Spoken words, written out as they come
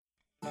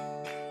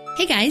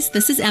Hey guys,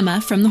 this is Emma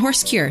from The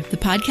Horse Cure, the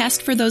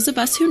podcast for those of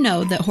us who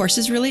know that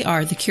horses really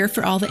are the cure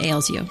for all that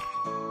ails you.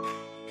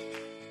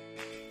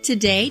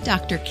 Today,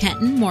 Dr.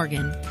 Kenton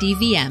Morgan,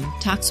 DVM,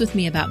 talks with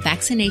me about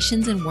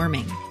vaccinations and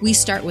worming. We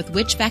start with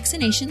which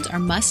vaccinations are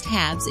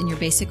must-haves in your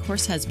basic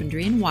horse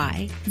husbandry and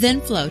why, then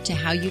flow to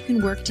how you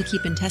can work to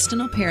keep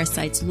intestinal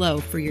parasites low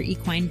for your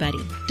equine buddy.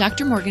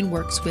 Dr. Morgan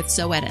works with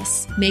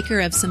Zoetis, maker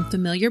of some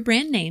familiar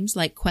brand names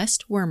like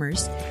Quest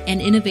Wormers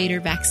and Innovator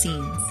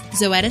Vaccines.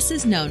 Zoetis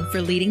is known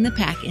for leading the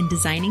pack in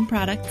designing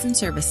products and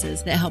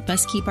services that help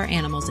us keep our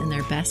animals in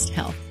their best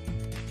health.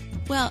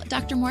 Well,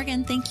 Dr.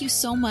 Morgan, thank you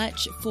so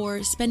much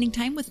for spending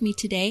time with me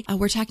today.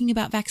 We're talking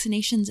about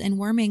vaccinations and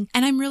worming,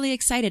 and I'm really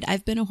excited.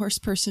 I've been a horse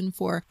person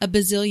for a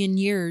bazillion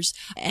years,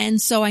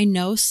 and so I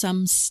know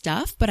some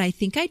stuff, but I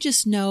think I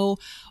just know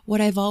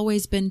what I've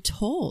always been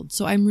told.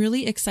 So I'm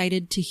really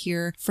excited to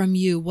hear from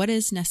you what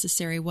is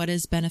necessary, what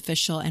is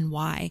beneficial, and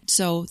why.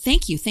 So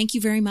thank you. Thank you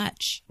very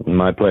much.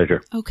 My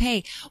pleasure.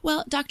 Okay.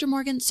 Well, Dr.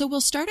 Morgan, so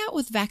we'll start out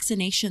with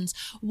vaccinations.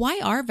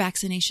 Why are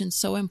vaccinations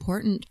so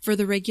important for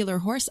the regular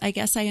horse? I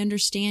guess I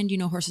understand,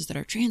 horses that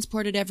are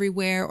transported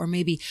everywhere or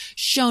maybe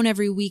shown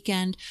every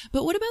weekend.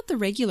 But what about the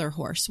regular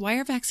horse? Why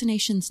are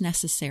vaccinations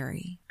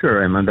necessary?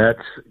 Sure, Emma,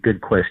 that's a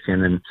good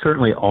question. And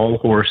certainly all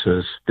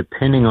horses,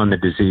 depending on the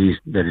disease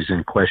that is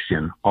in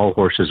question, all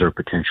horses are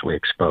potentially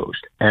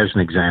exposed. As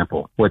an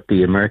example, what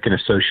the American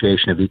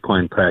Association of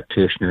Equine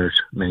Practitioners,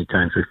 many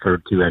times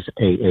referred to as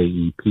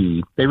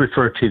AAEP, they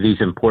refer to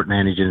these important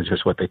antigens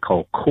as what they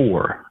call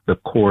core, the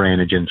core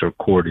antigens or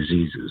core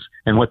diseases.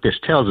 And what this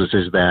tells us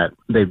is that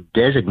they've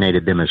designated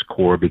them as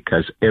core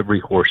because every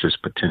horse is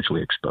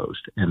potentially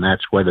exposed. And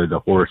that's whether the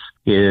horse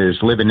is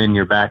living in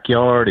your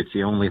backyard, it's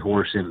the only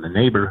horse in the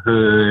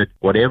neighborhood,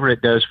 whatever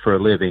it does for a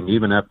living,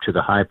 even up to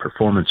the high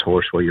performance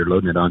horse where you're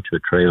loading it onto a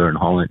trailer and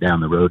hauling it down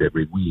the road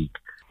every week.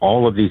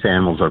 All of these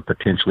animals are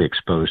potentially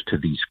exposed to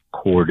these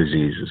core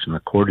diseases. And the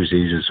core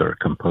diseases are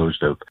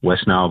composed of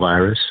West Nile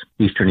virus,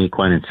 Eastern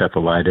equine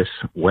encephalitis,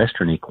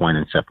 Western equine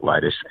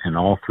encephalitis, and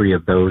all three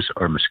of those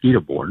are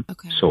mosquito-borne.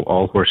 Okay. So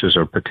all horses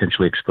are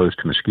potentially exposed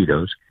to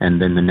mosquitoes.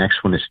 And then the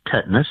next one is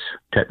tetanus.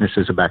 Tetanus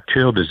is a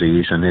bacterial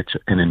disease, and it's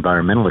an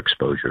environmental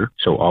exposure.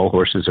 So all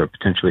horses are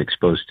potentially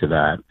exposed to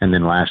that. And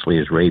then lastly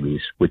is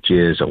rabies, which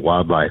is a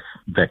wildlife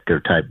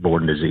vector-type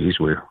borne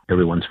disease where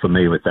everyone's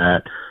familiar with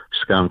that.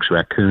 Skunks,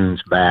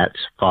 raccoons, bats,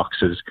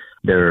 foxes,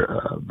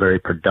 they're very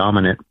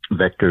predominant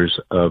vectors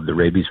of the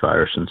rabies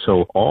virus. And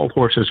so all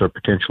horses are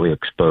potentially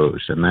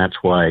exposed. And that's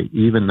why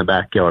even the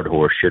backyard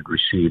horse should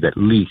receive at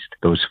least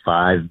those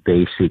 5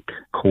 basic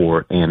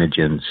core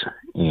antigens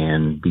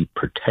and be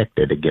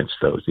protected against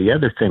those. The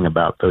other thing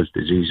about those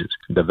diseases,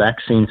 the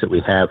vaccines that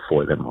we have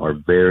for them are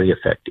very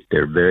effective.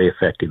 They're very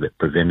effective at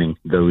preventing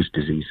those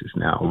diseases.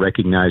 Now,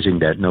 recognizing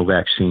that no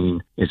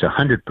vaccine is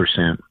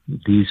 100%,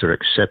 these are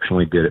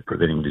exceptionally good at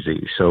preventing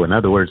disease. So in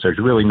other words, there's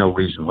really no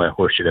reason why a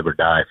horse should ever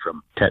die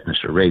from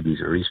tetanus or rabies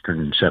or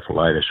Eastern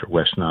encephalitis or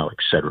West Nile,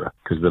 etc.,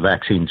 because the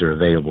vaccines are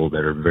available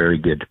that are very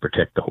good to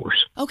protect the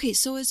horse. Okay,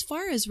 so as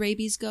far as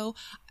rabies go,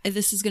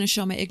 this is going to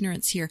show my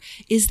ignorance here.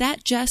 Is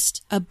that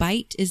just a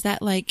bite? Is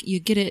that like you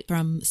get it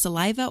from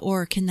saliva,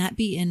 or can that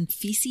be in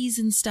feces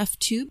and stuff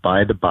too?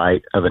 By the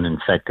bite of an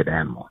infected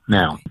animal.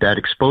 Now, that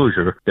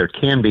exposure, there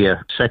can be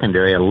a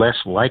secondary, a less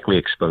likely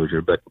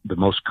exposure, but the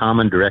most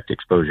common direct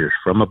exposure is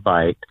from a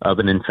bite of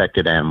an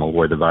infected animal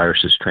where the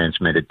virus is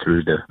transmitted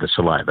through the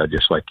saliva,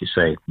 just like you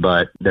say.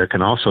 But there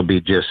can also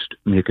be just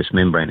mucous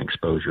membrane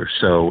exposure.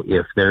 So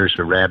if there's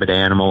a rabid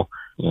animal,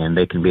 and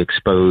they can be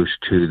exposed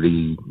to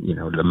the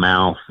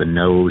mouth, the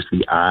nose,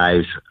 the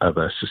eyes of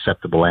a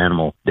susceptible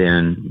animal,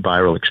 then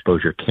viral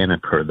exposure can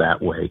occur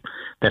that way.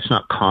 That's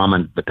not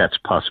common, but that's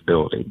a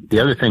possibility. The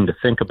other thing to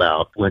think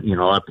about, when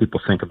a lot of people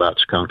think about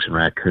skunks and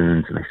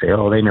raccoons, and they say,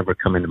 oh, they never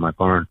come into my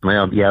barn.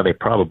 Well, yeah, they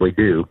probably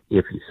do.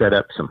 If you set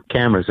up some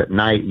cameras at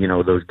night,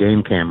 those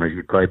game cameras,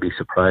 you'd probably be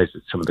surprised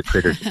at some of the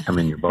critters that come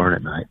in your barn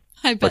at night.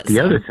 But the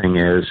other thing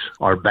is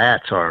our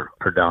bats are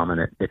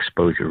predominant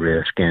exposure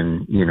risk,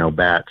 and,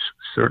 bats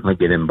certainly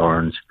get in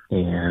barns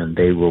and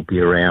they will be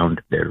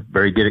around. They're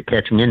very good at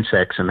catching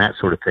insects and that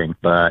sort of thing.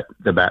 But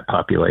the bat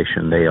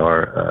population, they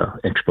are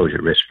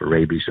exposure risk for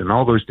rabies and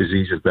all those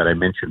diseases that I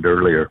mentioned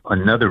earlier.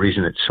 Another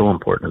reason it's so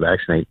important to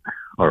vaccinate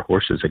our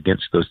horses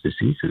against those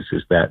diseases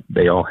is that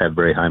they all have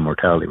very high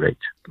mortality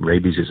rates.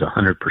 Rabies is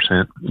 100%,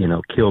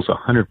 kills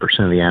 100%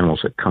 of the animals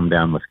that come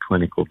down with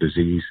clinical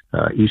disease.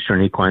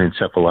 Eastern equine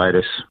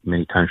encephalitis,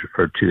 many times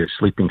referred to as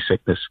sleeping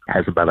sickness,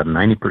 has about a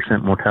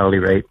 90% mortality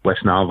rate.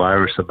 West Nile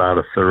virus, about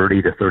a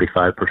 30 to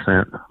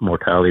 35%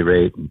 mortality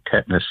rate. And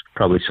tetanus,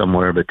 probably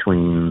somewhere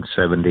between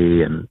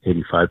 70 and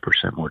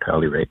 85%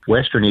 mortality rate.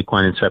 Western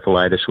equine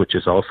encephalitis, which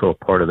is also a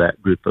part of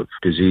that group of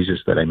diseases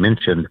that I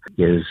mentioned,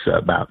 is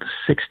about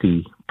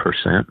 60%,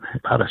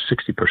 about a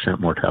 60%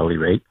 mortality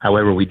rate.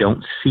 However, we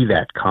don't see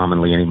that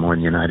commonly anymore in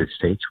the United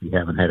States. We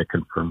haven't had a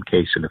confirmed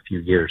case in a few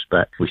years,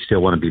 but we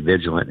still want to be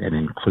vigilant and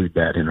include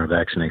that in our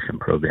vaccination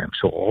program.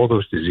 So all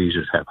those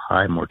diseases have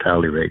high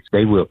mortality rates.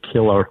 They will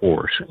kill our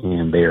horse,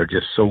 and they are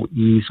just so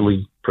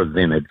easily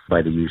prevented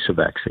by the use of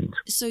vaccines.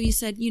 So you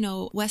said,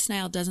 West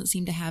Nile doesn't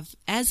seem to have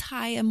as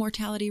high a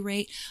mortality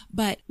rate,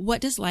 but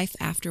what does life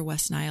after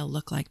West Nile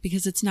look like?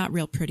 Because it's not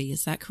real pretty.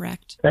 Is that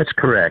correct? That's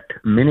correct.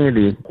 Many of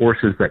the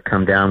horses that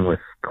come down with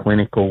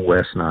clinical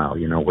West Nile,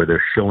 where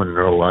they're showing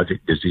neurologic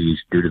disease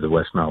due to the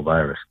West Nile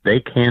virus, they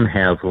can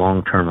have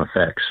long-term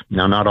effects.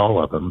 Now, not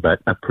all of them,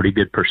 but a pretty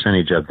good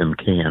percentage of them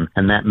can.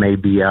 And that may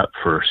be out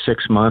for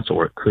 6 months,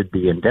 or it could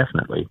be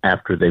indefinitely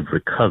after they've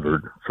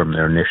recovered from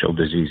their initial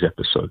disease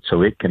episode.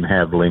 So it can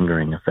have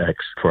lingering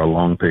effects for a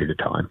long period of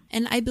time.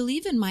 And I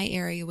believe in my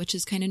area, which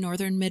is kind of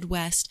northern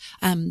Midwest,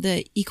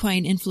 the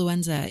equine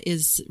influenza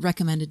is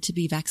recommended to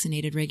be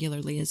vaccinated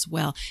regularly as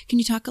well. Can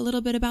you talk a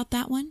little bit about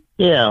that one?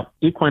 Yeah,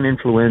 equine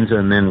influenza,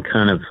 and then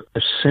kind of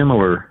a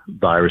similar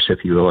virus,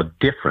 if you will, a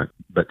different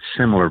but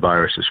similar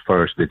virus as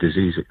far as the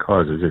disease it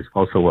causes, is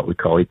also what we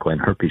call equine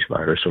herpes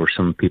virus, or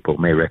some people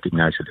may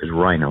recognize it as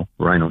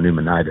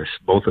rhinopneumonitis.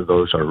 Both of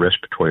those are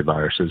respiratory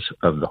viruses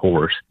of the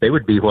horse. They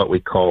would be what we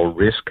call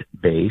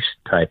risk-based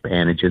type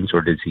antigens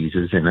or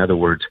diseases. In other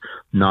words,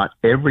 not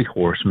every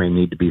horse may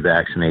need to be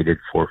vaccinated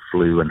for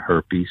flu and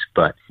herpes,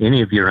 but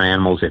any of your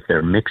animals, if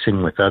they're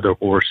mixing with other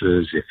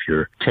horses, if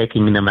you're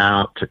taking them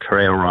out to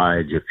trail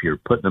rides, if you're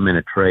putting them in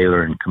a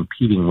trailer and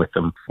competing with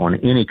them on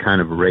any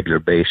kind of a regular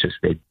basis,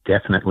 they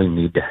definitely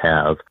need to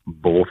have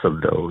both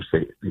of those,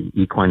 the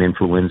equine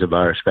influenza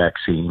virus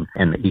vaccine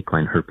and the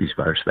equine herpes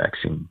virus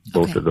vaccine.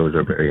 Both of those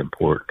are very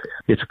important.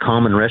 It's a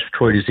common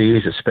respiratory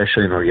disease,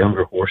 especially in our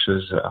younger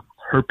horses.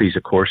 Herpes,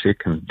 of course, it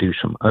can do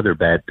some other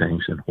bad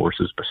things in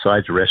horses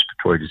besides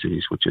respiratory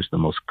disease, which is the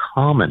most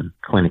common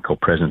clinical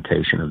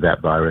presentation of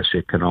that virus.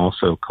 It can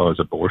also cause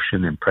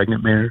abortion in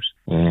pregnant mares,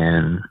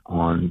 and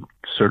on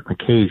certain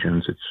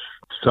occasions, it's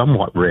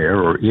somewhat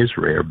rare, or is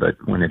rare, but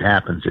when it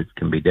happens, it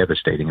can be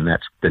devastating, and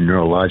that's the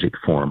neurologic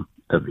form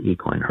of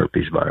equine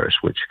herpes virus,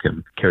 which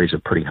carries a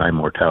pretty high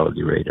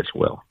mortality rate as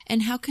well.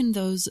 And how can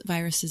those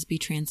viruses be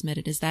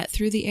transmitted? Is that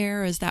through the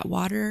air? Is that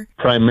water?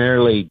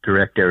 Primarily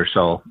direct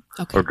aerosol,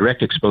 or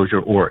direct exposure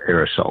or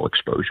aerosol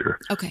exposure.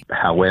 Okay.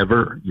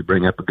 However, you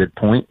bring up a good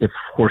point. If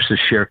horses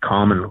share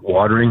common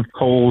watering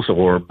holes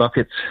or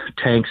buckets,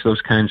 tanks,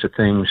 those kinds of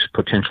things,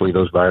 potentially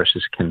those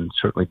viruses can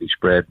certainly be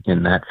spread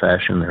in that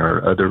fashion. There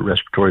are other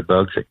respiratory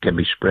bugs that can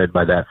be spread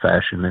by that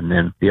fashion. And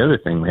then the other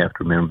thing we have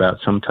to remember about,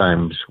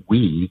 sometimes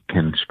we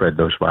can spread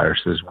those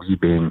viruses, we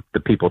being the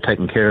people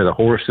taking care of the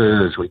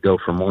horses. We go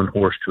from one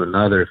horse to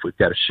another. If we've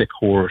got a sick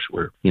horse,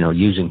 we're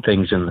using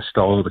things in the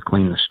stall to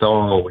clean the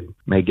stall. We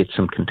may get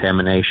some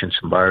contamination,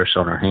 some virus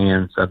on our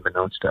hands,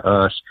 unbeknownst to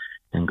us,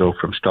 and go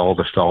from stall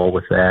to stall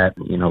with that.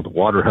 The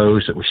water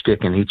hose that we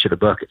stick in each of the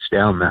buckets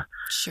down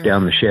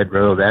the shed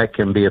row, that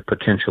can be a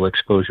potential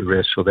exposure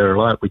risk. So there are a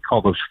lot, we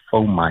call those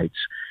fomites,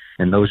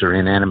 and those are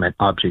inanimate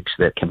objects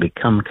that can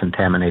become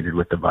contaminated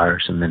with the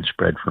virus and then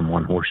spread from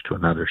one horse to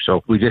another.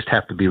 So we just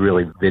have to be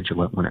really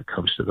vigilant when it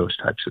comes to those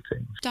types of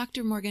things.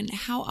 Dr. Morgan,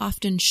 how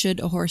often should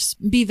a horse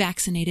be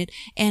vaccinated?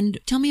 And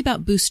tell me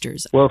about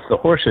boosters. Well, if the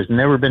horse has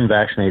never been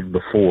vaccinated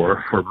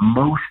before, for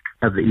most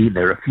of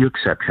there are a few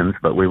exceptions,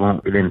 but we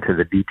won't get into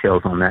the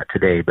details on that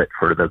today. But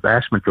for the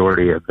vast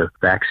majority of the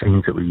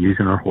vaccines that we use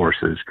in our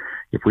horses,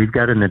 if we've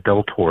got an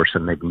adult horse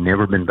and they've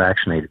never been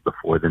vaccinated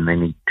before, then they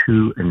need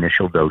 2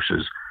 initial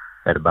doses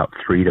at about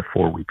 3 to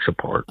 4 weeks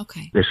apart.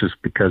 Okay. This is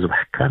because of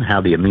kind of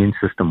how the immune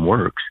system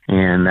works.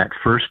 And that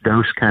first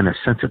dose kind of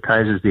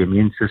sensitizes the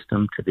immune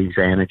system to these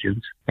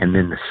antigens. And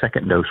then the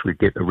second dose, we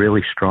get a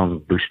really strong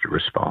booster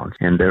response.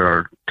 And there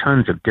are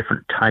tons of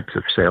different types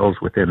of cells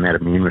within that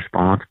immune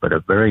response, but a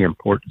very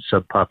important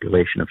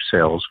subpopulation of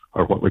cells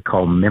are what we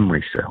call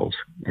memory cells.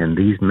 And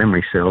these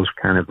memory cells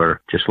kind of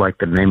are, just like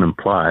the name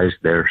implies,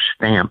 they're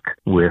stamped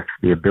with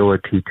the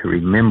ability to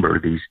remember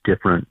these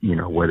different,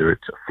 whether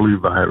it's a flu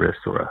virus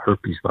or a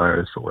herpes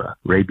virus or a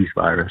rabies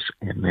virus.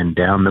 And then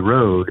down the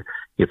road,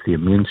 if the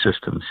immune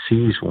system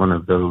sees one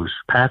of those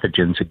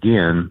pathogens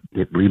again,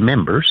 it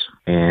remembers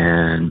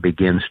and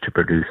begins to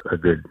produce a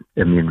good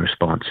immune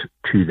response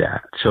to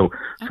that. So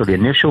the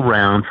initial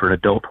round for an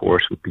adult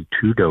horse would be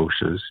 2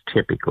 doses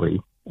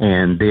typically.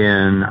 And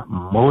then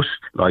most,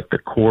 like the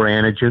core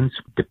antigens,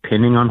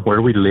 depending on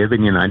where we live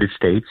in the United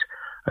States,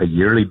 a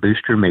yearly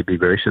booster may be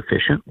very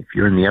sufficient. If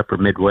you're in the upper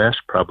Midwest,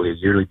 probably a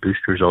yearly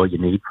booster is all you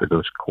need for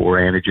those core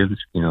antigens.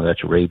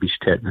 That's rabies,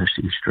 tetanus,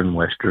 eastern,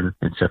 western,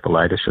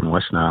 encephalitis, and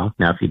West Nile.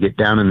 Now, if you get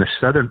down in the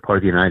southern part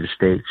of the United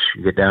States,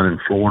 you get down in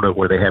Florida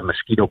where they have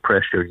mosquito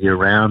pressure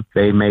year-round,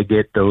 they may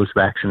get those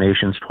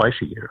vaccinations twice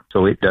a year.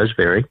 So it does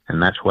vary,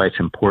 and that's why it's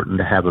important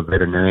to have a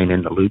veterinarian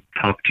in the loop.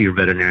 Talk to your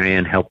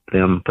veterinarian, help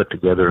them put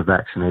together a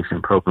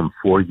vaccination program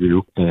for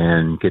you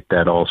and get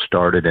that all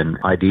started. And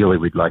ideally,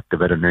 we'd like the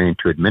veterinarian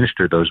to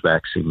administer those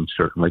vaccines,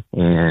 certainly,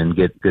 and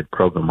get good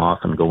program off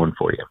and going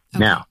for you.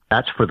 Okay. Now,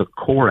 that's for the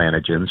core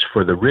antigens.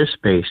 For the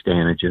risk-based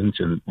antigens,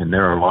 and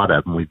there are a lot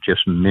of them, we've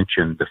just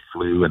mentioned the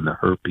flu and the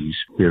herpes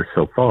here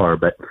so far,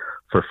 but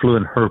For flu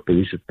and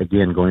herpes,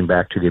 again, going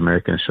back to the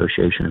American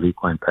Association of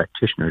Equine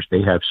Practitioners,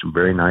 they have some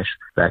very nice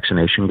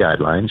vaccination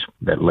guidelines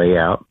that lay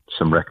out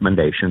some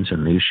recommendations,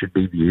 and these should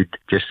be viewed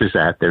just as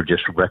that. They're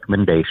just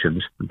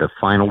recommendations. The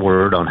final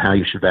word on how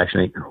you should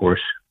vaccinate your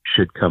horse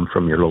should come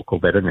from your local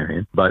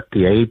veterinarian. But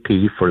the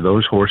AAP, for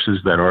those horses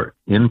that are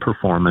in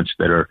performance,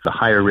 that are the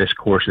higher risk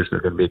horses that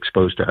are going to be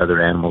exposed to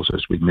other animals,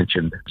 as we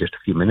mentioned just a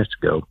few minutes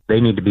ago, they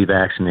need to be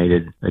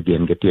vaccinated,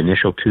 again, get the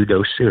initial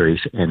 2-dose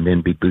series, and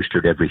then be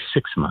boosted every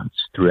 6 months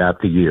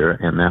throughout the year,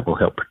 and that will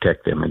help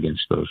protect them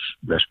against those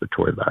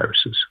respiratory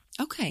viruses.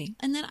 Okay.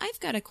 And then I've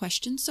got a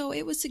question. So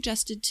it was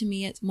suggested to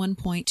me at one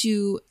point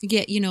to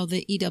get,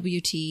 the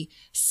EWT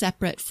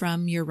separate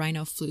from your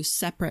rhino flu,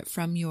 separate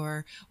from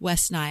your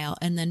West Nile,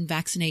 and then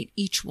vaccinate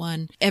each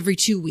one every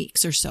 2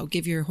 weeks or so.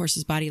 Give your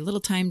horse's body a little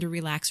time to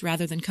relax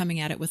rather than coming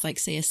at it with, like,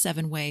 say, a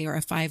 7-way or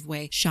a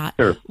 5-way shot.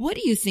 Sure. What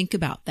do you think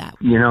about that?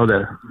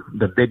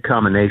 The big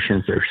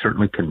combinations, they're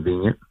certainly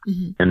convenient.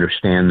 Mm-hmm.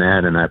 Understand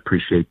that, and I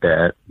appreciate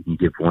that. You can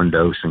give one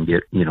dose and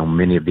get,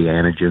 many of the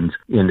antigens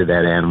into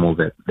that animal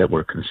that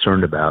we're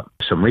concerned about.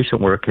 Some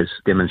recent work has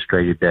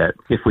demonstrated that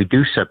if we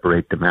do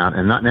separate them out,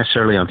 and not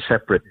necessarily on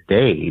separate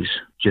days,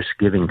 just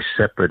giving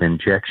separate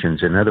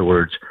injections. In other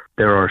words,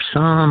 there are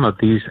some of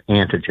these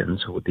antigens.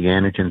 The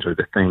antigens are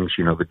the things,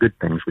 the good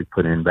things we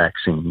put in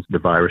vaccines, the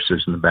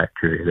viruses and the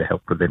bacteria that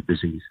help prevent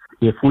disease.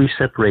 If we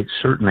separate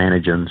certain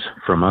antigens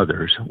from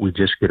others, we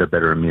just get a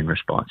better immune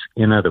response.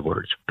 In other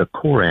words, the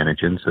core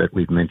antigens that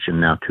we've mentioned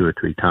now 2 or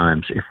 3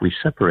 times, if we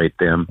separate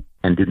them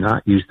and do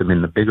not use them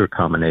in the bigger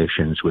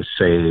combinations with,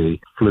 say,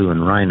 flu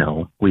and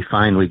rhino, we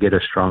find we get a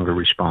stronger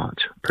response,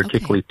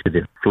 particularly to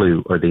the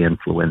flu or the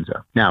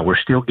influenza. Now, we're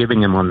still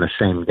giving them on the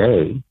same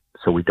day,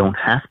 so we don't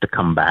have to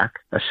come back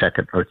a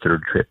second or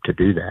third trip to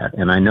do that.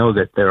 And I know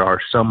that there are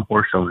some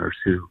horse owners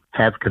who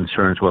have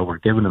concerns, well, we're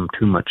giving them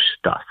too much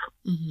stuff,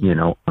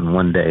 on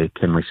one day.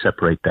 Can we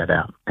separate that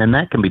out? And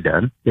that can be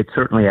done. It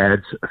certainly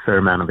adds a fair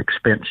amount of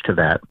expense to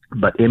that.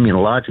 But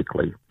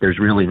immunologically, there's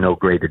really no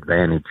great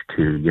advantage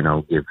to,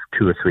 give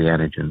 2 or 3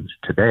 antigens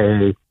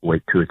today,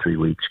 wait 2 or 3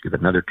 weeks, give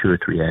another 2 or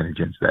 3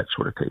 antigens, that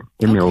sort of thing.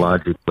 Okay.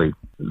 Immunologically,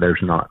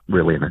 there's not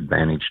really an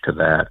advantage to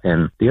that.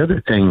 And the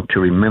other thing to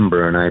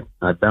remember, and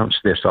I bounced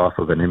this off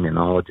of an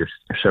immunologist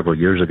several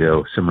years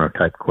ago, similar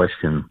type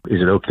question,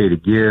 is it okay to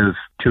give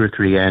 2 or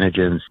 3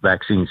 antigens,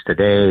 vaccines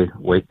today,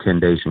 wait 10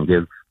 days and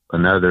give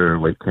another,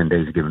 wait 10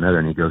 days to give another?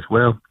 And he goes,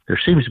 well, there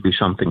seems to be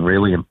something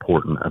really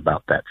important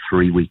about that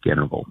 3-week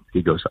interval.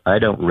 He goes, I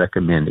don't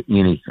recommend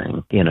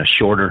anything in a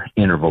shorter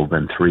interval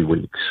than 3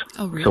 weeks.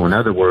 Oh, really? So in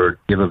other words,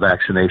 give a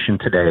vaccination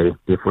today.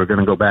 If we're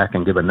going to go back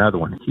and give another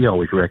one, he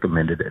always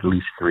recommended at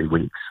least 3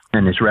 weeks.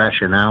 And his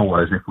rationale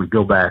was, if we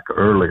go back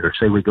earlier,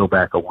 say we go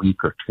back a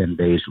week or 10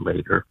 days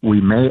later,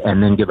 we may,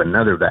 and then give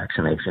another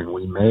vaccination,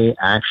 we may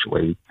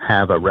actually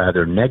have a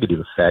rather negative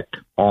effect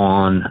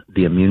on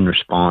the immune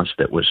response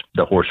that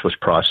the horse was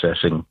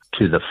processing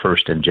to the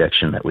first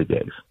injection that we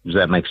gave. Does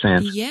that make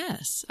sense?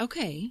 Yes.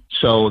 Okay.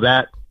 So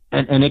that,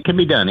 and it can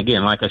be done.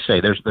 Again, like I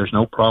say, there's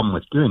no problem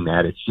with doing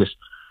that. It's just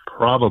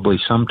probably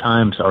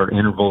sometimes our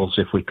intervals,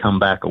 if we come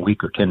back a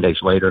week or 10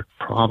 days later,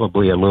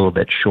 probably a little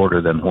bit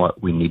shorter than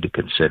what we need to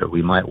consider.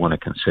 We might want to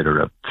consider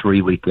a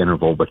 3-week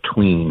interval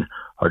between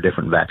our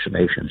different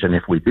vaccinations. And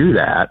if we do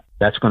that,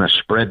 that's going to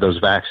spread those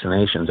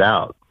vaccinations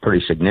out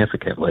pretty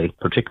significantly,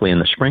 particularly in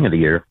the spring of the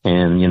year.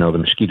 And, the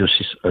mosquitoes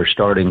are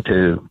starting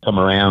to come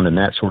around and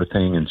that sort of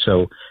thing. And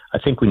so I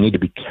think we need to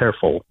be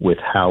careful with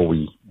how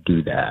we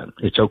do that.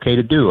 It's okay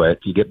to do it.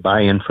 If you get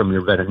buy-in from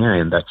your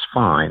veterinarian, that's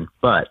fine.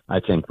 But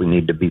I think we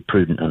need to be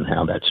prudent on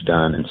how that's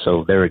done. And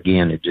so there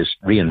again, it just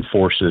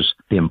reinforces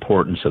the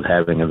importance of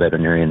having a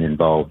veterinarian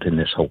involved in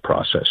this whole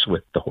process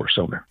with the horse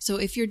owner. So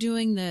if you're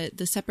doing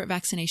the separate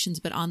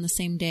vaccinations, but on the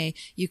same day,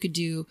 you could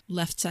do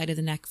left side of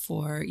the neck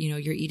for,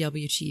 your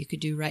EWT. You could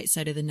do right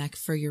side of the neck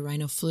for your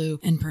rhino flu,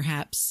 and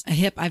perhaps a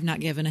hip. I've not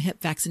given a hip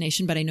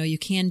vaccination, but I know you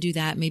can do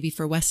that maybe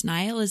for West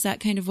Nile. Is that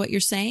kind of what you're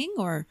saying,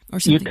 or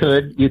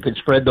something? You could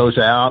spread those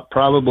out.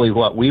 Probably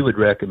what we would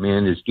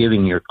recommend is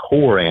giving your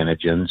core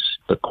antigens,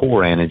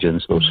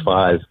 those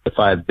the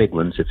 5 big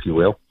ones, if you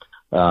will.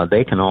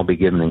 They can all be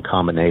given in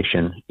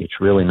combination.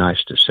 It's really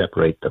nice to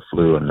separate the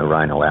flu and the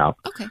rhino out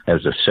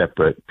as a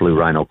separate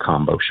flu-rhino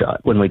combo shot.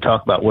 When we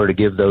talk about where to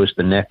give those,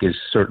 the neck is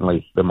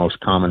certainly the most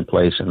common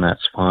place, and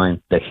that's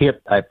fine. The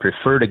hip, I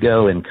prefer to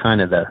go in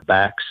kind of the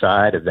back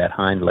side of that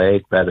hind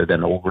leg rather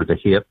than over the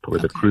hip or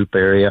the croup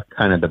area,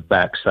 kind of the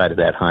back side of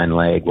that hind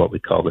leg, what we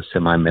call the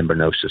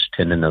semimembranosus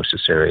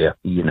tendinosus area.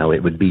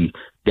 It would be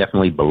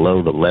definitely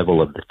below the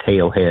level of the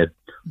tail head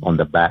on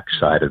the back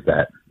side of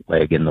that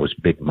leg in those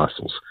big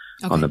muscles.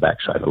 On the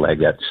backside of the leg.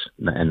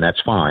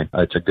 That's fine.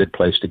 It's a good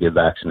place to give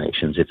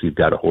vaccinations if you've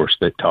got a horse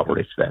that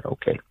tolerates that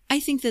okay. I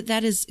think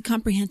that is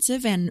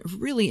comprehensive and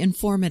really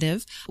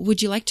informative.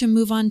 Would you like to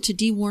move on to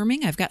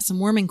deworming? I've got some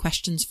worming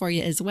questions for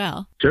you as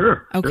well.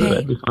 Sure. Okay. Sure,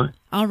 that'd be fine.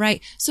 All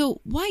right.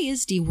 So why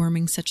is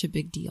deworming such a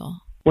big deal?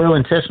 Well,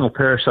 intestinal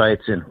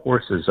parasites in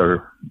horses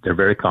they're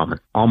very common,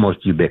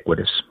 almost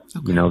ubiquitous.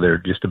 Okay. They're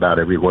just about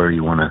everywhere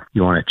you want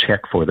to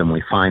check for them.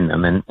 We find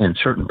them, and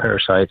certain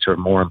parasites are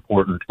more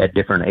important at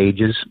different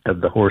ages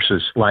of the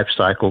horse's life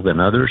cycle than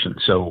others.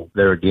 And so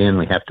there again,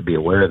 we have to be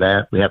aware of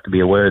that. We have to be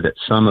aware that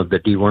some of the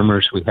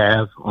dewormers we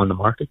have on the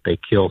market, they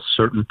kill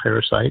certain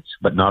parasites,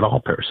 but not all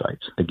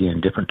parasites.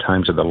 Again, different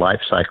times of the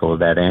life cycle of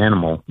that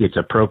animal, it's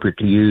appropriate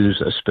to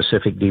use a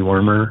specific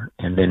dewormer,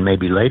 and then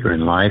maybe later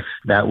in life,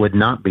 that would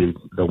not be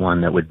the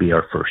one that would be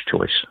our first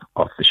choice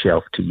off the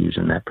shelf to use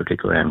in that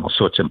particular animal.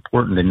 So it's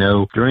important to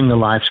know during the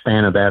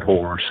lifespan of that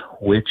horse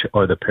which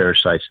are the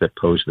parasites that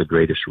pose the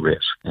greatest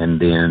risk, and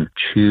then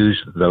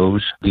choose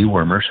those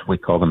dewormers. We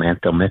call them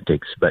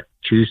anthelmintics, but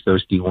choose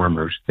those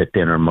dewormers that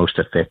then are most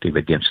effective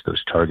against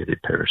those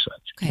targeted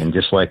parasites. Okay. And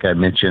just like I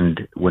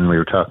mentioned when we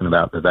were talking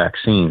about the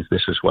vaccines,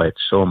 this is why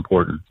it's so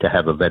important to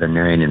have a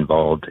veterinarian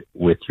involved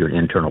with your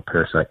internal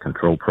parasite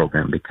control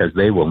program, because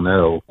they will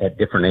know at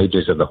different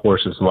ages of the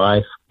horse's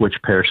life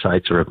which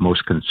parasites are of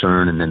most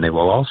concern, and then they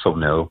will also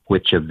know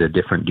which of the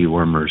different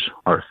dewormers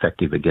are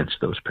effective against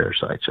those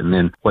parasites. And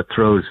then what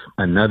throws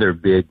another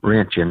big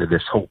wrench into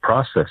this whole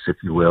process, if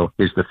you will,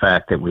 is the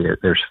fact that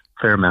there's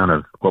fair amount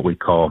of what we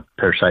call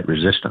parasite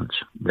resistance.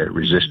 They're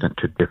resistant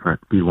to different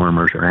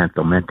dewormers or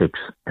anthelmintics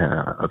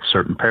of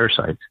certain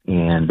parasites.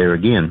 And there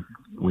again,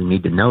 we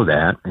need to know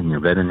that, and your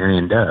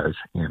veterinarian does.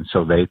 And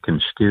so they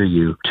can steer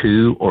you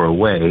to or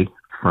away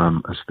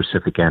from a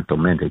specific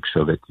anthelmintic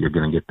so that you're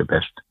going to get the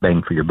best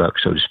bang for your buck,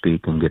 so to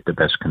speak, and get the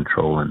best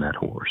control in that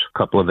horse. A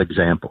couple of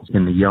examples.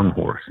 In the young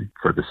horse,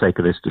 for the sake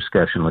of this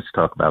discussion, let's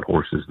talk about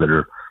horses that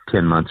are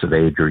 10 months of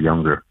age or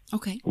younger.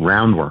 Okay.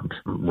 Roundworms.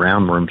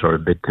 Roundworms are a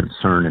big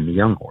concern in the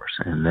young horse,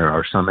 and there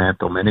are some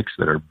anthelmintics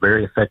that are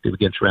very effective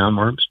against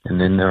roundworms, and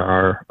then there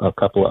are a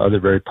couple of other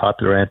very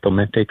popular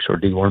anthelmintics or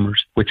dewormers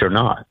which are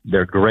not.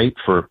 They're great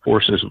for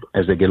horses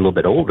as they get a little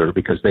bit older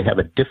because they have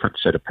a different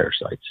set of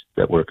parasites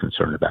that we're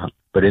concerned about.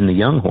 But in the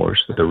young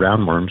horse, the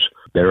roundworms,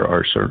 there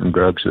are certain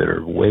drugs that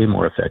are way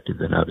more effective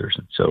than others,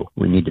 and so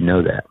we need to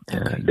know that.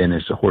 Okay. Then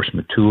as the horse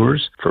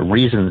matures, for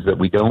reasons that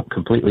we don't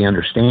completely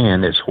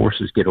understand, as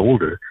horses get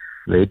older,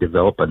 they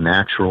develop a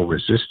natural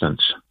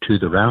resistance to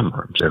the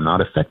roundworms. They're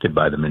not affected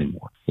by them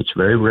anymore. It's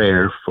very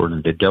rare for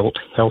an adult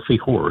healthy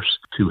horse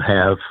to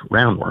have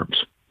roundworms.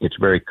 It's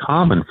very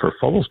common for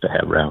foals to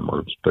have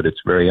roundworms, but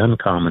it's very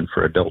uncommon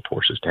for adult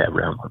horses to have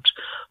roundworms.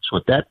 So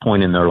at that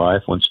point in their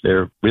life, once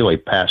they're really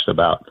past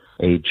about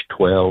age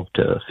 12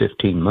 to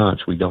 15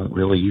 months, we don't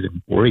really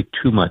even worry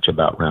too much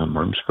about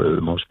roundworms for the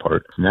most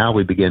part. Now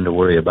we begin to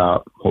worry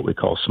about what we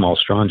call small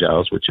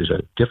strongyles, which is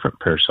a different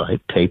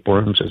parasite,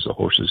 tapeworms. As the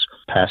horses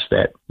pass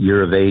that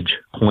year of age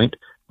point,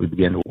 we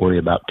begin to worry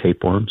about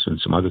tapeworms and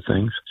some other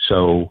things.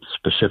 So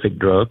specific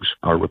drugs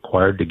are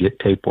required to get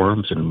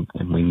tapeworms, and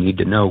we need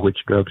to know which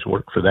drugs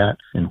work for that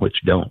and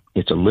which don't.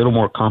 It's a little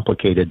more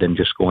complicated than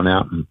just going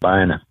out and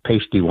buying a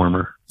paste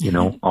dewormer,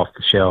 off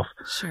the shelf.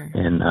 Sure.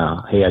 And,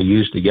 hey, I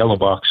used a yellow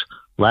box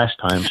last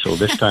time, so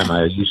this time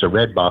I use a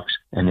red box,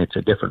 and it's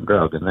a different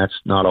drug, and that's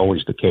not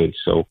always the case.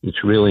 So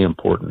it's really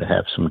important to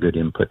have some good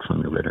input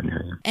from your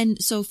veterinarian.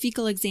 And so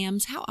fecal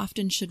exams, how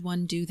often should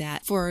one do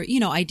that for,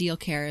 ideal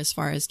care as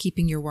far as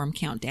keeping your worm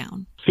count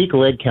down?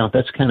 Fecal egg count,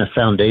 that's kind of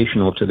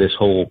foundational to this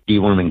whole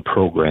deworming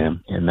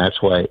program, and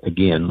that's why,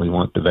 again, we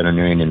want the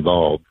veterinarian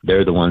involved.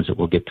 They're the ones that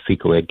will get the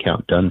fecal egg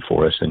count done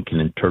for us and can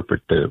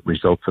interpret the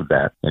results of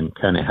that and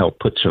kind of help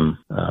put some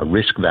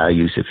risk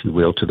values, if you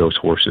will, to those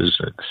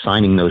horses.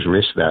 Assigning those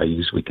risk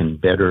values, we can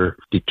better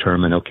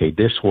determine, okay,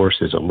 this horse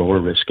is a lower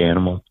risk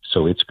animal,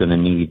 so it's going to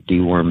need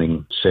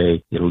deworming.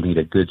 Say it'll need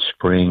a good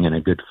spring and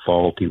a good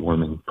fall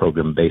deworming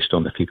program based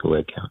on the fecal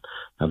egg count.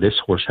 Now, this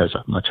horse has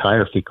a much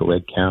higher fecal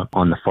egg count.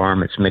 On the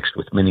farm, it's mixed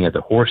with many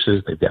other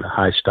horses. They've got a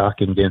high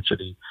stocking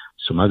density,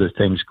 some other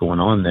things going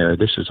on there.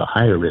 This is a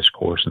higher risk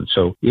horse, and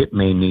so it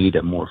may need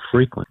a more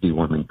frequent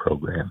deworming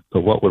program.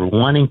 But what we're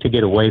wanting to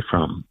get away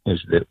from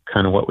is the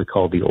kind of what we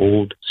call the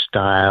old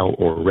style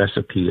or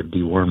recipe of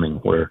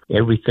deworming, where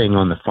everything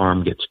on the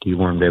farm gets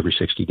dewormed every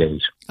 60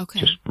 days,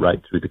 just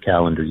right through the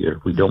calendar year.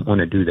 We don't want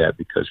to do that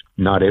because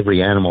not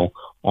every animal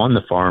on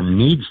the farm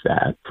needs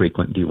that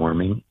frequent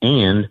deworming.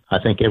 And I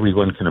think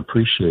everyone can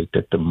appreciate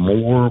that the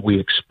more we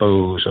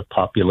expose a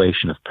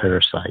population of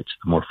parasites,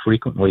 the more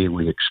frequently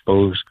we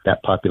expose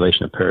that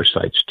population of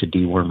parasites to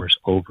dewormers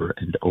over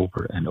and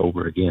over and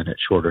over again at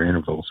shorter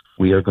intervals,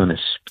 we are going to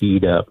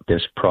speed up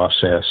this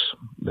process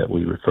that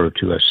we refer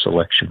to as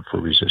selection for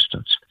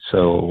resistance.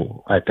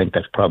 So I think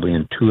that's probably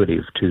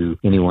intuitive to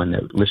anyone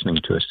that's listening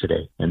to us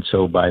today. And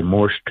so by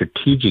more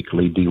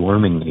strategically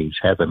deworming these,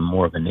 having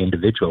more of an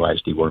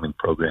individualized deworming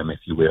program, if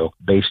you will,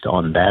 based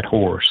on that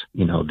horse,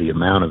 the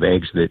amount of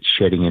eggs that's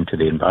shedding into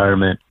the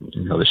environment,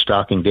 the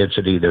stocking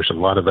density, there's a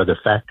lot of other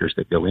factors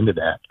that go into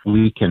that.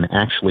 We can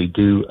actually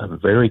do a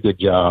very good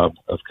job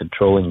of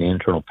controlling the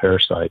internal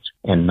parasites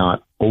and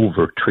not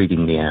over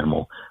treating the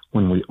animal.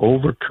 when we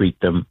over-treat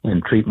them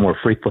and treat more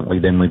frequently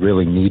than we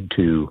really need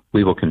to,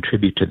 we will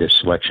contribute to this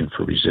selection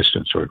for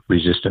resistance or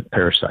resistant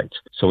parasites.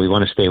 So we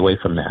want to stay away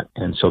from that.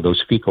 And so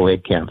those fecal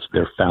egg counts,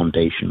 they're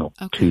foundational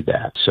to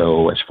that.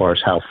 So as far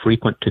as how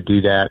frequent to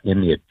do that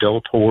in the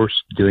adult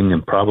horse, doing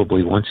them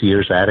probably once a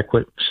year is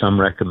adequate. Some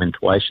recommend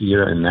twice a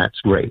year, and that's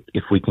great.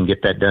 If we can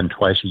get that done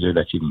twice a year,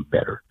 that's even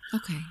better.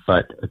 Okay.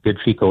 But a good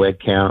fecal egg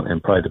count,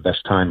 and probably the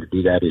best time to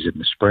do that is in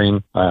the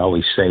spring. I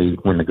always say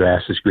when the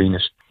grass is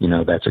greenest,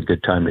 that's a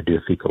good time to do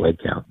a fecal egg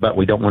count. But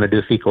we don't want to do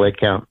a fecal egg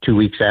count 2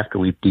 weeks after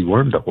we've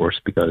dewormed the horse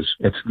because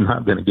it's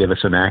not going to give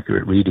us an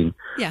accurate reading.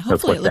 Yeah,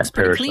 hopefully it looks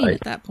pretty clean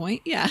at that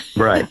point. Yeah.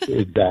 Right,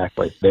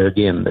 exactly. There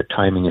again, the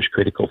timing is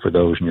critical for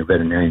those, and your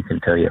veterinarian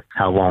can tell you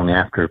how long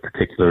after a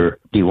particular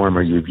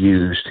dewormer you've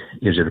used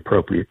is it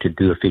appropriate to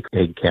do a fecal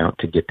egg count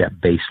to get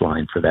that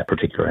baseline for that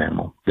particular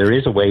animal. There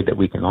is a way that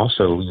we can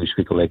also use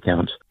fecal egg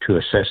counts to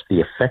assess the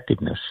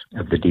effectiveness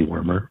of the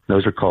dewormer.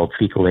 Those are called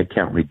fecal egg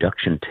count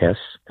reduction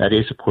tests. That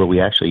is where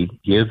we actually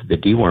give the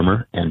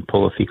dewormer and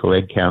pull a fecal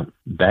egg count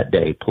that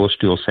day, pull a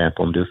stool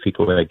sample and do a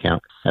fecal egg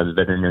count, have the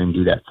veterinarian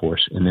do that for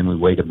us, and then we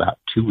wait about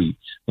 2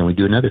 weeks and we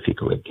do another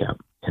fecal egg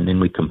count. And then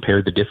we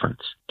compare the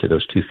difference to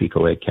those two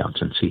fecal egg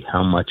counts and see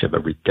how much of a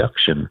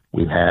reduction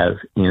we have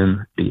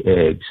in the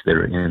eggs that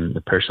are in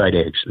the parasite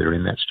eggs that are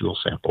in that stool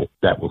sample.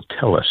 That will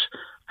tell us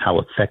how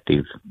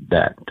effective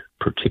that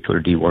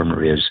particular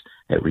dewormer is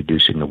at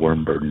reducing the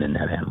worm burden in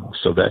that animal.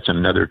 So that's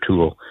another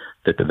tool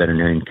that the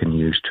veterinarian can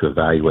use to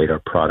evaluate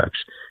our products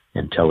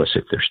and tell us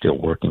if they're still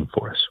working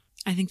for us.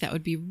 I think that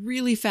would be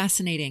really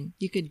fascinating.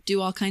 You could do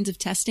all kinds of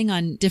testing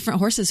on different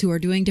horses who are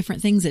doing different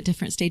things at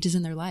different stages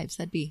in their lives.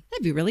 That'd be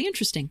really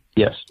interesting.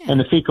 Yes. Yeah. And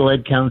the fecal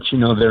egg counts,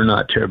 they're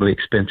not terribly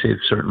expensive,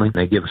 certainly.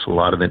 They give us a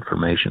lot of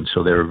information,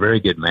 so they're a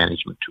very good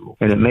management tool.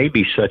 And it may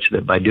be such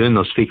that by doing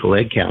those fecal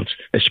egg counts,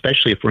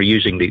 especially if we're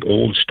using the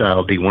old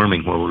style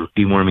deworming, where we're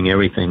deworming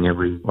everything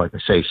every, like I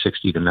say,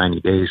 60 to 90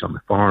 days on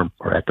the farm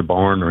or at the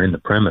barn or in the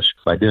premise,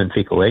 by doing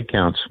fecal egg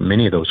counts,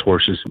 many of those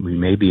horses, we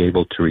may be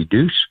able to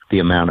reduce the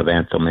amount of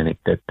anthelmintic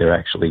that they're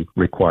actually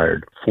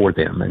required for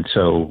them. And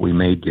so we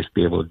may just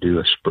be able to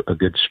do a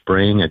good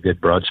spring, a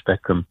good broad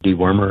spectrum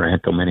dewormer or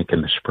anthelmintic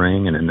in the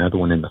spring and another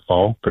one in the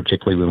fall.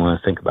 Particularly we want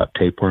to think about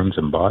tapeworms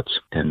and bots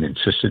and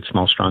encysted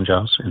small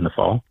strongjaws in the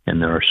fall.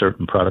 And there are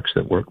certain products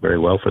that work very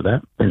well for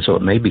that. And so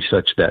it may be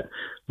such that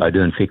by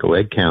doing fecal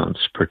egg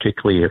counts,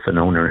 particularly if an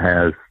owner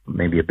has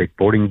maybe a big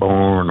boarding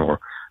barn or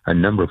a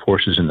number of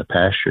horses in the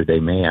pasture, they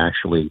may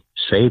actually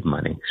save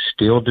money,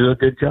 still do a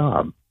good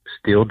job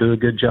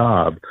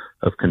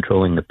of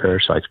controlling the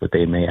parasites, but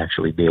they may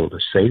actually be able to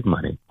save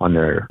money on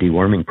their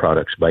deworming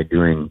products by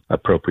doing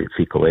appropriate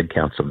fecal egg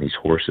counts on these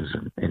horses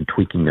and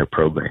tweaking their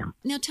program.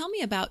 Now tell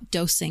me about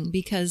dosing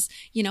because,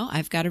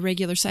 I've got a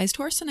regular sized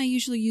horse and I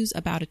usually use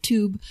about a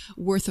tube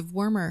worth of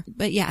wormer.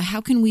 But yeah,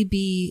 how can we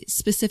be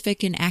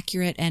specific and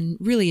accurate and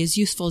really as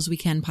useful as we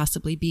can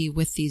possibly be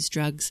with these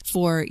drugs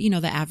for,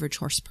 the average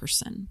horse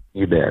person?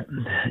 You bet.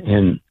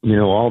 And,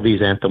 all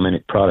these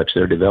anthelmintic products,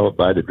 they're developed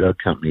by the drug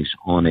companies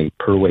on a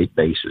per weight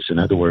basis. In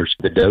other words,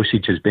 the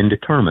dosage has been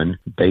determined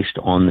based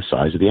on the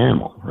size of the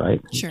animal,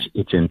 right? Sure.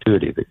 It's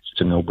intuitive.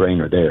 It's a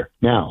no-brainer there.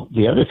 Now,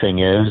 the other thing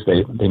is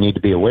they need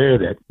to be aware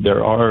that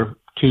there are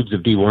tubes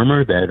of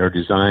dewormer that are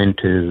designed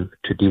to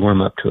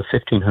deworm up to a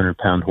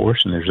 1,500-pound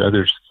horse, and there's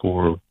others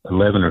for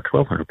 1,100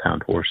 or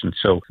 1,200-pound horse. And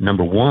so,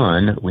 number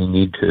one, we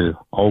need to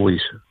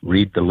always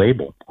read the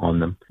label on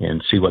them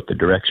and see what the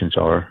directions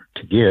are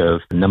to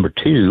give. And number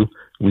two,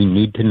 we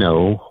need to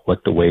know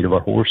what the weight of our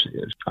horse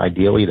is.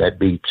 Ideally, that'd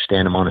be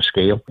stand them on a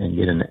scale and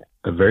get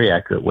a very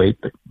accurate weight,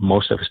 but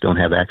most of us don't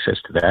have access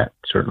to that,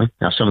 certainly.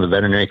 Now, some of the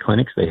veterinary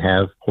clinics, they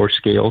have horse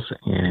scales,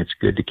 and it's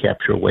good to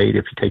capture a weight.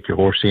 If you take your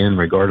horse in,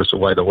 regardless of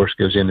why the horse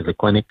goes into the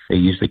clinic, they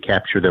usually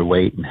capture their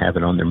weight and have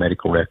it on their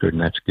medical record,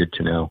 and that's good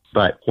to know.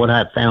 But what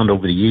I've found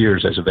over the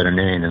years as a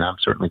veterinarian, and I'm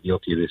certainly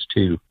guilty of this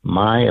too,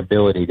 my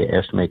ability to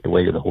estimate the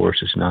weight of the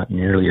horse is not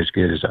nearly as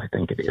good as I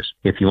think it is.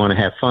 If you want to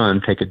have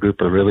fun, take a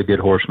group of really good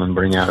horsemen,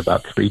 bring out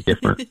about 3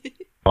 different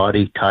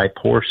body type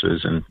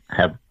horses and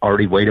have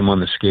already weighed them on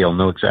the scale,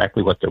 know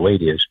exactly what their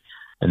weight is,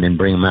 and then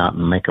bring them out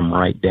and make them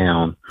write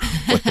down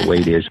what the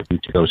weight is of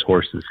each of those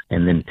horses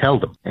and then tell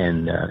them.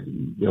 And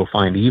you'll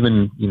find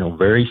even,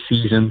 very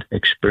seasoned,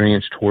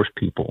 experienced horse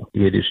people,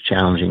 it is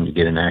challenging to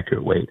get an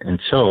accurate weight.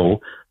 And so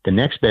the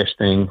next best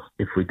thing,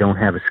 if we don't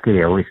have a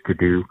scale, is to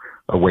do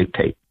a weight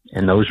tape.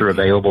 And those are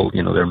available.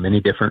 There are many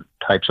different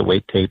types of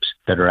weight tapes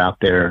that are out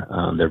there.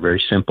 They're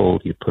very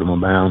simple. You put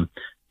them around,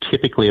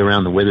 typically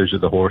around the withers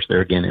of the horse. There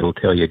again, it will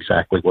tell you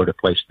exactly where to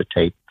place the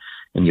tape.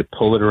 And you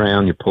pull it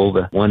around, you pull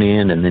the one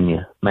end, and then you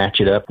match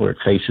it up where it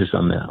faces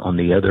on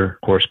the other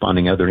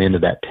corresponding other end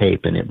of that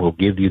tape, and it will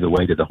give you the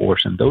weight of the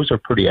horse. And those are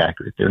pretty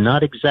accurate. They're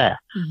not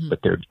exact, but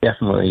they're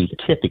definitely,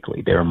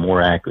 typically, they're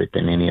more accurate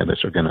than any of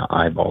us are going to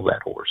eyeball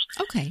that horse.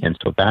 Okay. And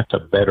so that's a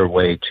better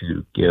way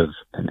to give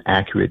an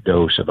accurate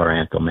dose of our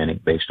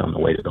anthelmintic based on the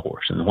weight of the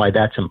horse. And why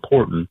that's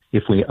important,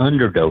 if we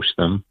underdose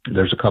them,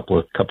 there's a couple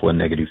of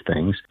negative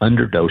things.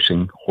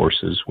 Underdosing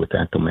horses with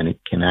anthelmintic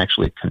can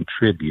actually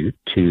contribute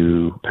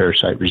to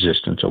parasite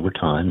resistance over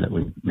time that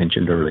we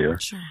mentioned earlier.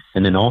 Sure.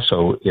 And then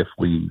also, if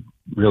we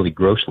really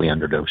grossly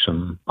underdose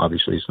them,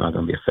 obviously it's not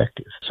going to be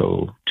effective.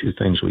 So two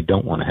things we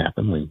don't want to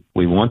happen.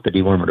 We want the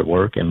dewormer to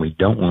work, and we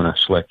don't want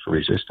to select for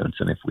resistance.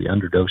 And if we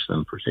underdose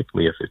them,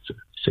 particularly if it's a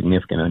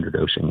significant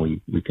underdosing,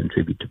 we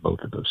contribute to both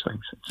of those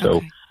things.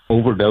 So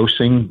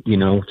overdosing,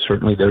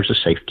 certainly there's a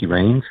safety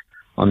range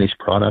on these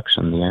products,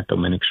 and the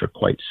anthelmintics are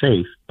quite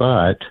safe,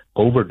 but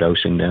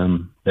overdosing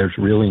them, there's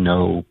really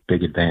no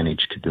big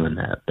advantage to doing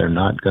that. They're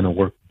not going to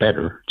work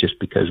better just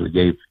because we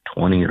gave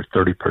 20 or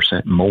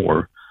 30%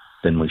 more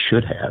than we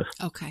should have.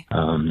 Okay.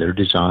 They're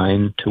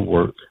designed to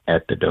work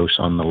at the dose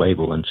on the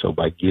label, and so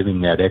by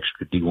giving that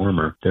extra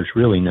dewormer, there's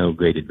really no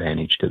great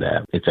advantage to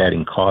that. It's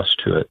adding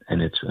cost to it,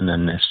 and it's an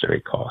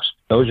unnecessary cost.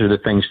 Those are the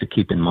things to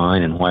keep in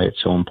mind and why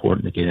it's so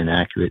important to get an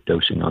accurate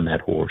dosing on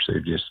that horse.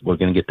 We're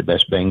going to get the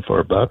best bang for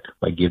our buck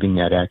by giving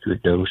that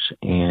accurate dose,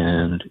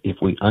 and if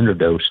we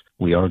underdose,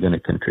 we are going to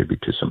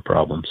contribute to some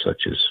problems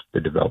such as the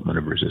development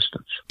of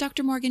resistance.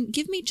 Dr. Morgan,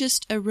 give me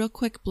just a real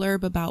quick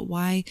blurb about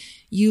why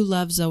you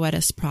love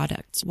Zoetis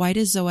products. Why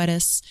does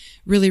Zoetis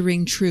really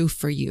ring true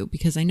for you?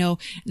 Because I know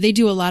they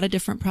do a lot of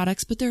different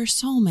products, but there are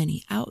so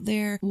many out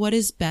there. What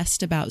is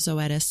best about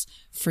Zoetis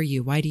for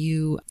you? Why do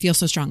you feel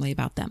so strongly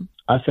about them?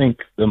 I think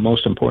the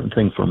most important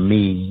thing for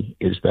me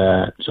is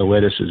that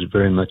Zoetis is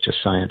very much a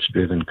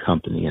science-driven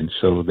company, and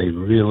so they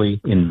really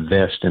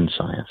invest in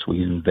science.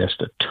 We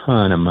invest a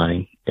ton of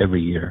money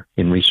every year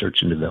in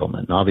research and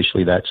development. And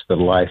obviously, that's the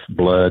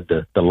lifeblood,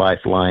 the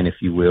lifeline, if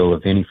you will,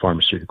 of any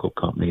pharmaceutical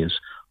company is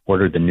what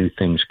are the new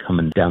things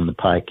coming down the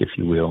pike, if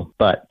you will.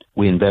 But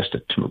we invest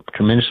a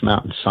tremendous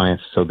amount in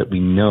science so that we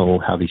know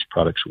how these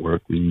products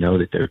work. We know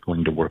that they're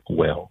going to work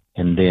well.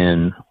 And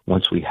then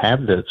once we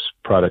have those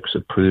products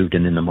approved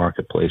and in the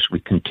marketplace, we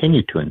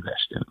continue to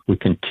invest in them. We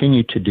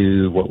continue to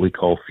do what we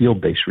call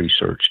field-based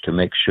research to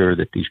make sure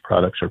that these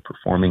products are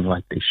performing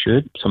like they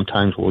should.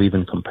 Sometimes we'll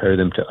even compare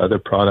them to other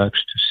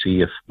products to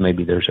see if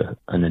maybe there's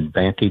an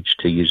advantage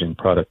to using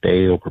product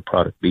A over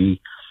product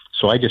B.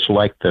 So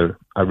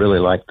I really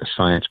like the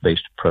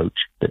science-based approach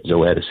that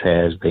Zoetis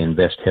has. They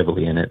invest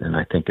heavily in it, and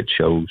I think it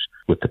shows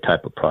with the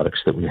type of products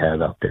that we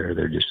have out there.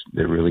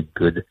 They're really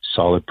good,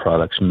 solid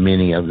products.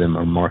 Many of them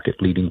are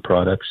market-leading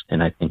products,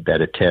 and I think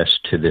that attests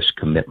to this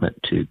commitment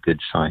to good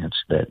science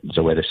that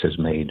Zoetis has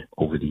made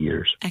over the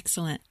years.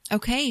 Excellent.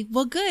 Okay,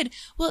 well, good.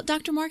 Well,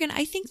 Dr. Morgan,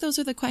 I think those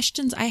are the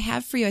questions I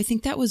have for you. I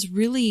think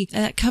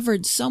that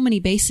covered so many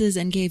bases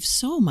and gave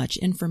so much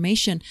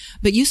information,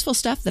 but useful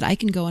stuff that I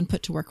can go and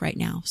put to work right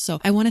now. So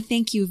I want to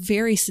thank you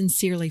very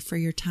sincerely for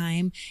your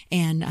time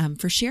and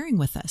for sharing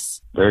with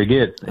us. Very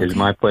good. Okay. It's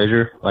my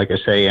pleasure. Like I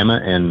say,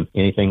 Emma, and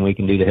anything we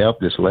can do to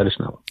help, just let us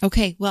know.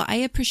 Okay. Well, I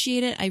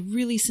appreciate it. I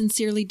really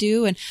sincerely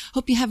do, and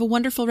hope you have a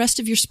wonderful rest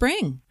of your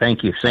spring.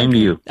 Thank you. Same to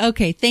you.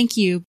 Okay. Thank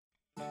you.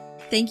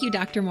 Thank you,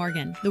 Dr.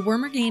 Morgan. The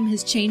wormer game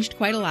has changed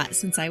quite a lot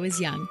since I was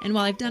young, and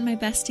while I've done my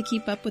best to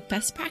keep up with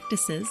best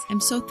practices,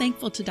 I'm so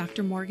thankful to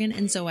Dr. Morgan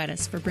and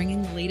Zoetis for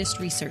bringing the latest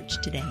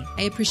research today.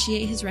 I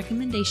appreciate his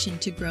recommendation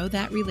to grow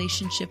that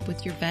relationship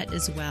with your vet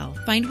as well.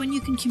 Find one you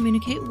can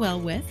communicate well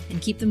with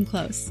and keep them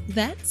close.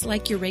 Vets,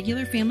 like your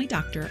regular family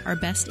doctor, are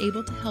best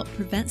able to help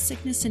prevent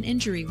sickness and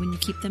injury when you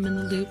keep them in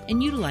the loop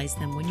and utilize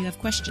them when you have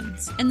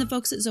questions. And the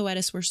folks at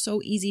Zoetis were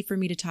so easy for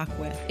me to talk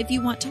with. If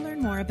you want to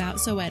learn more about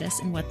Zoetis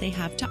and what they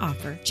have to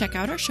offer, check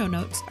out our show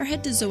notes or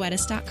head to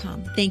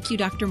Zoetis.com. Thank you,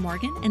 Dr.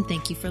 Morgan, and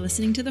thank you for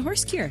listening to The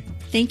Horse Cure.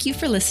 Thank you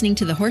for listening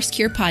to The Horse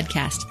Cure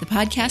podcast, the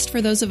podcast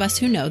for those of us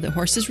who know that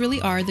horses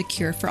really are the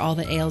cure for all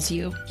that ails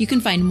you. You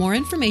can find more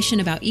information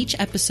about each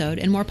episode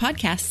and more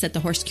podcasts at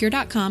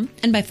thehorsecure.com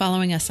and by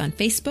following us on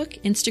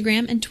Facebook,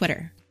 Instagram, and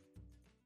Twitter.